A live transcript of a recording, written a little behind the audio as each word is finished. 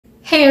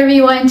Hey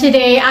everyone,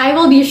 today I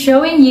will be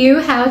showing you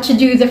how to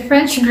do the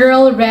French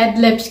girl red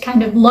lips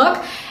kind of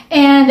look.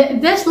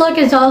 And this look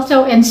is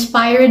also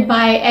inspired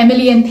by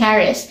Emily in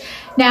Paris.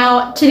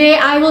 Now, today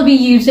I will be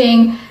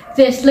using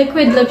this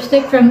liquid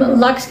lipstick from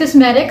Luxe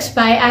Cosmetics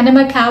by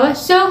Magkawas.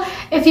 So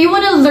if you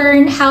want to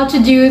learn how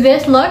to do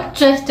this look,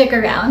 just stick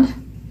around.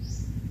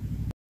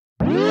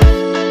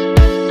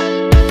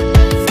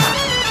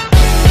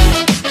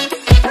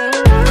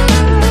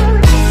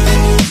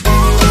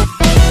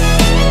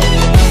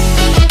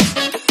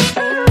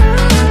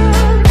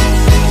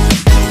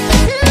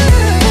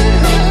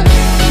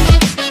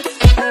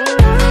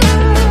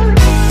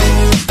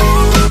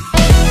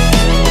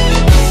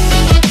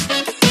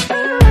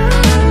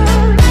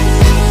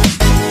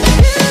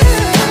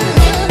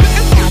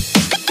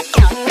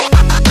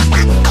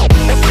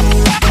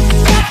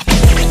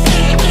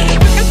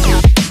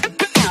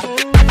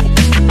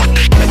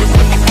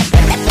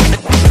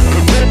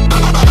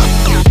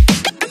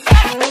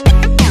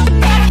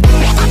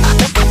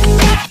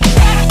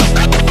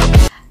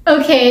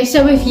 Okay,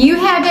 so if you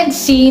haven't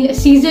seen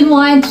season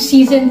 1 to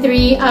season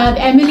 3 of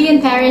Emily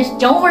in Paris,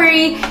 don't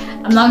worry,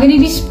 I'm not going to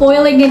be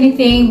spoiling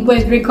anything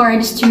with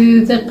regards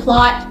to the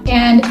plot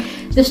and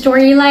the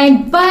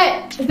storyline,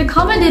 but the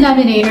common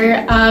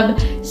denominator of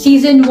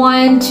season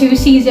 1 to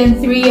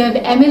season 3 of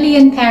Emily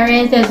in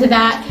Paris is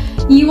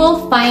that you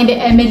will find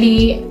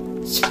Emily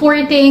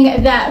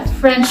sporting that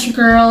French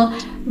girl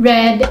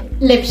red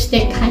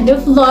lipstick kind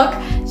of look.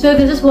 So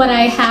this is what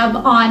I have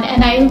on,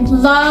 and I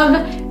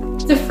love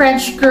the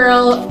French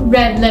girl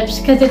red lips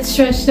because it's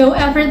just so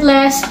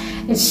effortless,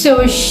 it's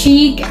so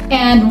chic,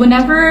 and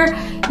whenever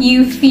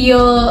you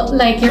feel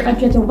like you're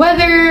under the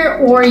weather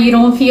or you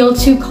don't feel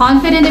too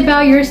confident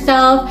about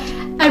yourself,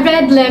 a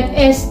red lip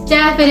is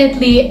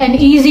definitely an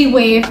easy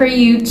way for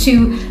you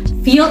to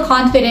feel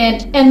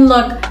confident and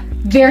look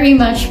very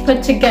much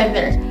put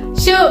together.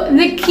 So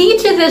the key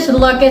to this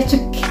look is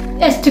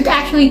to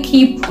actually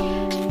keep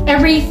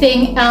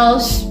everything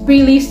else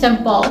really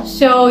simple,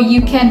 so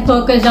you can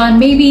focus on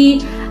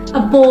maybe a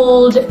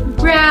bold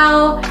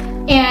brow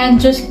and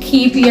just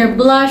keep your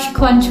blush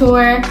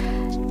contour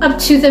up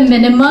to the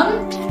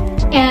minimum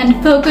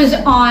and focus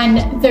on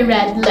the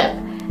red lip.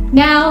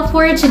 Now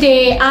for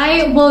today,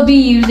 I will be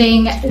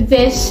using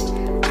this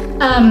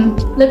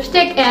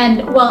lipstick,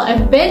 and well,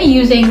 I've been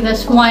using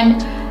this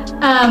one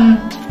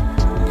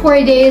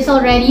 4 days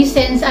already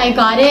since I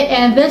got it,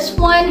 and this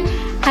one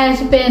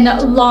has been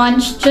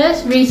launched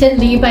just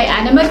recently by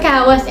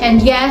Magkawas,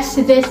 and yes,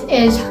 this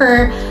is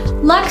her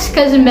Luxe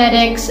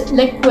Cosmetics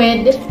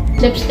liquid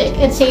lipstick.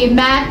 It's a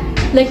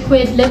matte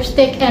liquid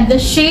lipstick, and the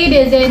shade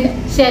is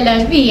in C'est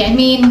La Vie. I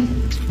mean,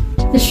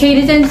 the shade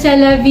is in C'est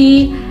La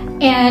Vie,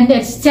 and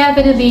it's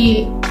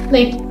definitely,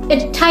 like,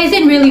 it ties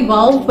in really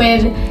well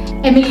with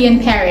Emily in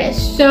Paris.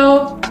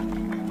 So,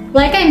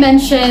 like I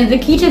mentioned, the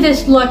key to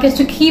this look is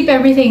to keep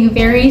everything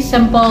very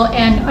simple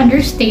and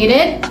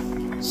understated.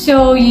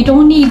 So you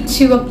don't need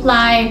to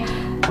apply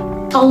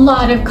a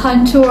lot of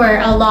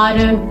contour, a lot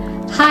of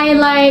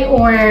highlight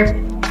or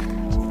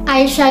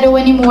eyeshadow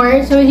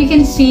anymore. So as you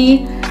can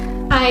see,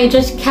 I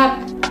just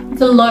kept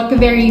the look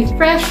very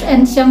fresh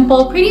and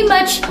simple, pretty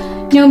much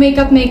no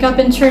makeup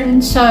in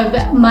terms of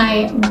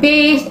my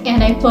base,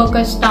 and I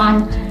focused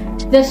on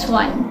this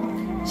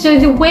one. So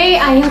the way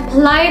I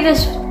apply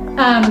this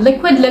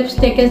liquid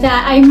lipstick is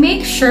that I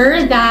make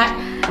sure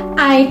that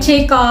I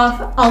take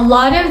off a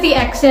lot of the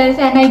excess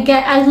and I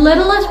get as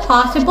little as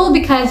possible,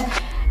 because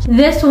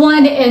this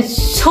one is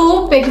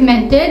so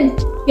pigmented.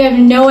 You have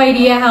no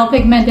idea how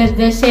pigmented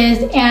this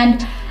is,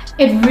 and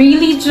it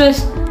really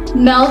just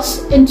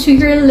melts into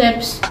your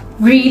lips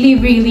really,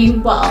 really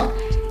well.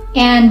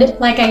 And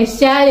like I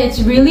said,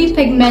 it's really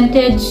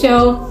pigmented,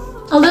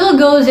 so a little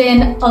goes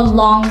in a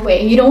long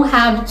way. You don't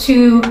have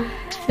to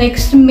like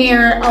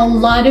smear a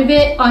lot of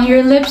it on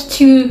your lips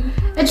to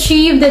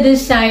achieve the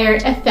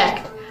desired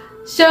effect.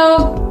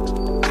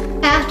 So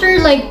after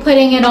like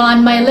putting it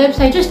on my lips,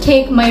 I just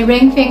take my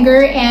ring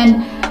finger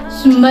and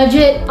smudge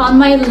it on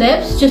my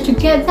lips just to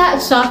get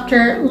that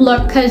softer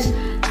look, because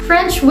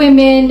French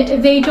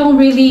women, they don't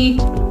really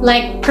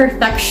like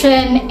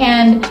perfection,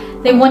 and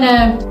they want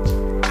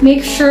to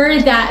make sure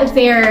that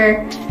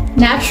their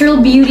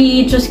natural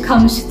beauty just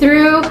comes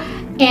through,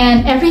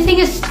 and everything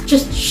is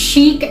just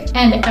chic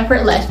and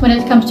effortless when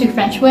it comes to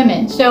French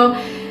women. So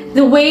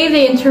the way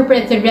they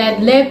interpret the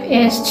red lip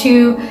is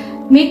to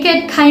make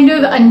it kind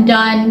of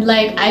undone,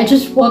 like I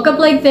just woke up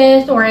like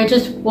this, or I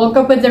just woke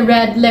up with the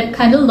red lip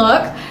kind of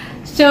look.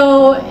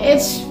 So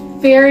it's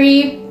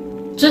very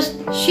just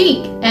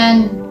chic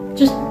and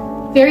just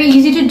very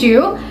easy to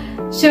do.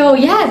 So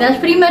yeah, that's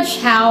pretty much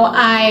how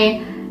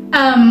I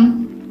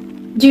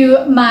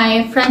do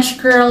my French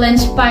girl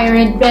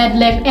inspired red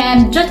lip.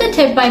 And just a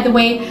tip, by the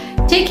way,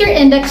 take your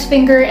index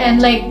finger and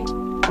like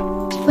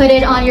put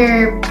it on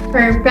your,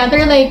 or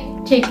rather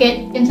like take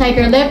it inside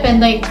your lip and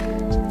like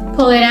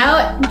pull it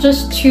out,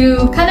 just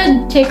to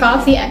kind of take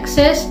off the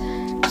excess,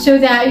 so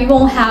that you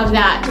won't have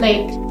that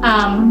like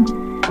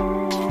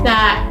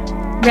that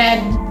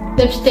red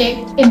lipstick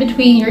in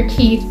between your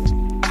teeth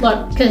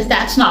look, because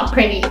that's not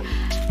pretty.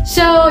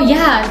 So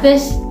yeah,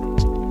 this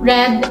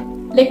red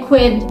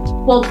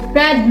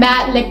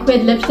matte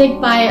liquid lipstick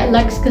by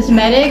Luxe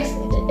Cosmetics.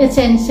 It's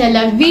in C'est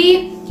La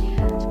Vie.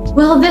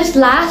 Well, this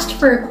lasts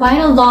for quite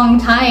a long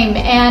time,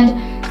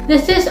 and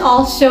this is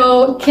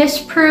also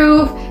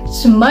kiss-proof,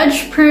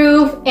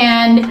 smudge-proof,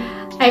 and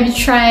I've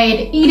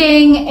tried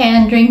eating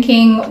and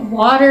drinking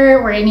water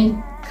or any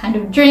kind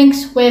of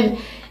drinks with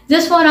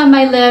this one on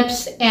my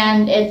lips,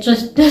 and it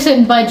just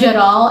doesn't budge at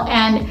all.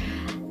 And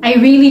I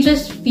really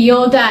just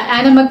feel that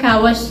Anna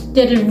Magkawas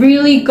did a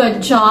really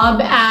good job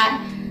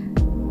at,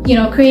 you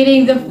know,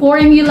 creating the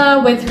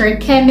formula with her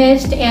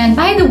chemist. And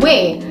by the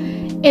way,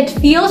 it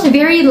feels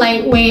very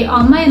lightweight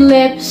on my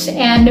lips,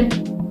 and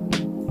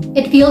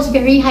it feels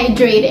very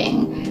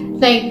hydrating.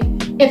 Like,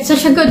 it's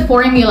such a good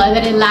formula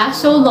that it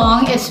lasts so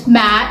long. It's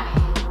matte,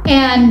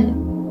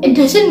 and it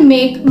doesn't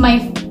make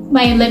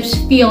my lips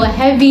feel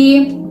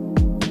heavy,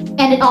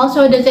 and it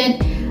also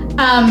doesn't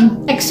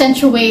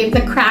accentuate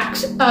the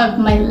cracks of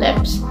my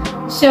lips.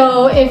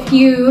 So if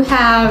you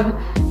have,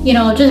 you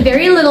know, just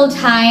very little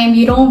time,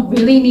 you don't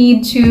really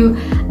need to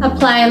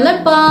apply a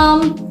lip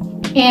balm.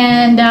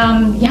 And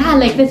yeah,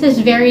 like, this is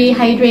very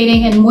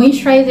hydrating and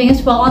moisturizing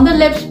as well on the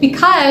lips,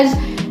 because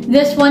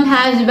this one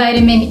has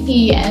vitamin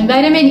E, and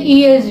vitamin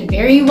E is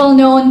very well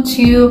known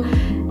to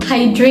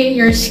hydrate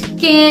your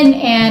skin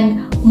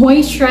and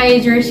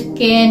moisturize your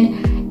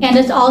skin, and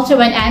it's also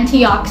an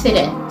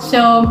antioxidant.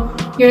 So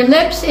your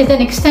lips is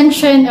an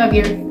extension of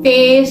your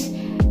face,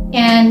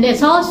 and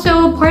it's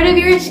also part of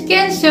your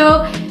skin.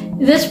 So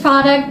this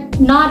product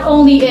not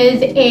only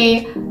is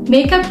a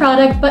makeup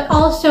product, but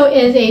also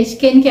is a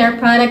skincare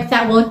product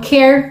that will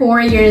care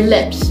for your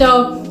lips.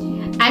 So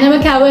Anna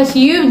Magkawas,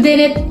 you did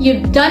it,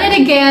 you've done it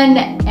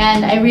again,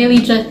 and I really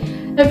just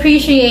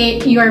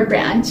appreciate your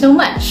brand so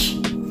much.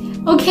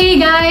 Okay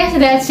guys,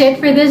 that's it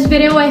for this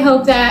video. I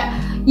hope that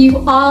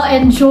you all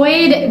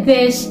enjoyed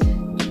this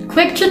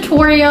quick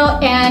tutorial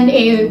and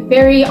a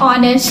very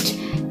honest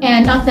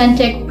and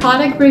authentic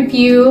product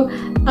review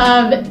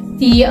of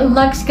the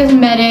Luxe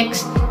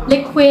Cosmetics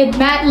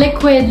matte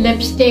liquid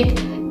lipstick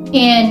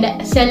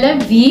in C'est La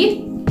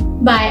Vie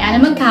by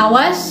Anna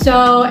Magkawas.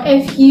 So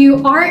if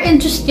you are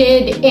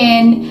interested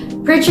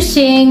in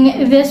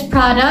purchasing this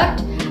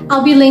product,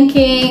 I'll be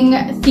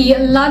linking the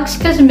Luxe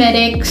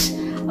Cosmetics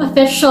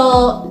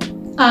official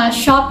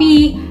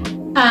Shopee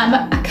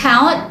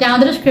account down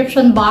the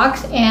description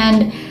box,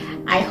 and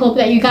I hope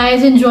that you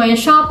guys enjoy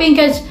shopping,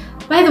 because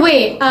by the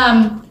way,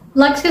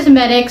 Luxe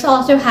Cosmetics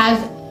also has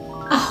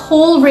a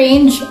whole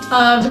range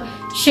of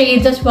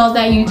shades as well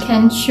that you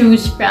can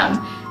choose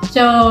from.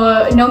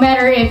 So no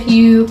matter if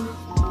you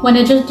want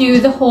to just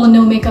do the whole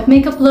no makeup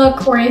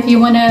look, or if you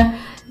want to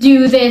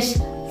do this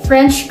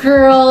French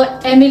girl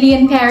Emily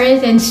in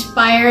Paris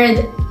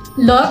inspired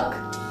look,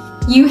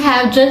 you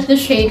have just the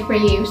shade for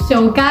you.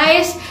 So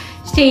guys,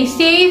 stay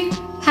safe,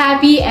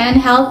 happy, and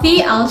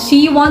healthy. I'll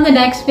see you on the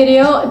next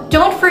video.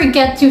 Don't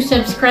forget to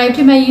subscribe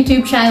to my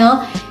YouTube channel,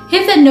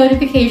 hit the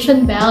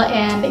notification bell,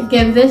 and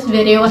give this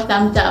video a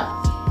thumbs up.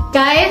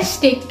 Guys,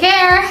 take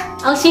care.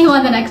 I'll see you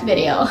on the next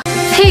video.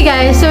 Hey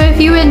guys, so if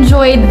you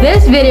enjoyed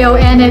this video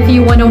and if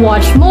you want to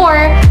watch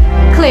more,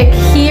 click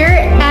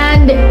here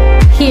and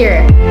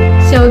here.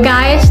 So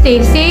guys,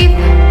 stay safe,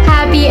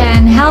 happy,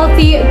 and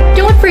healthy.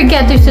 Don't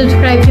forget to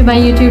subscribe to my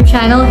YouTube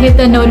channel, hit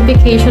the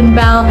notification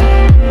bell,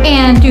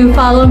 and to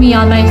follow me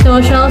on my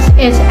socials.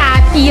 It's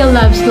at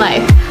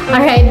Iyaloveslife.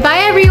 Alright, bye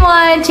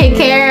everyone. Take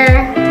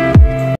care.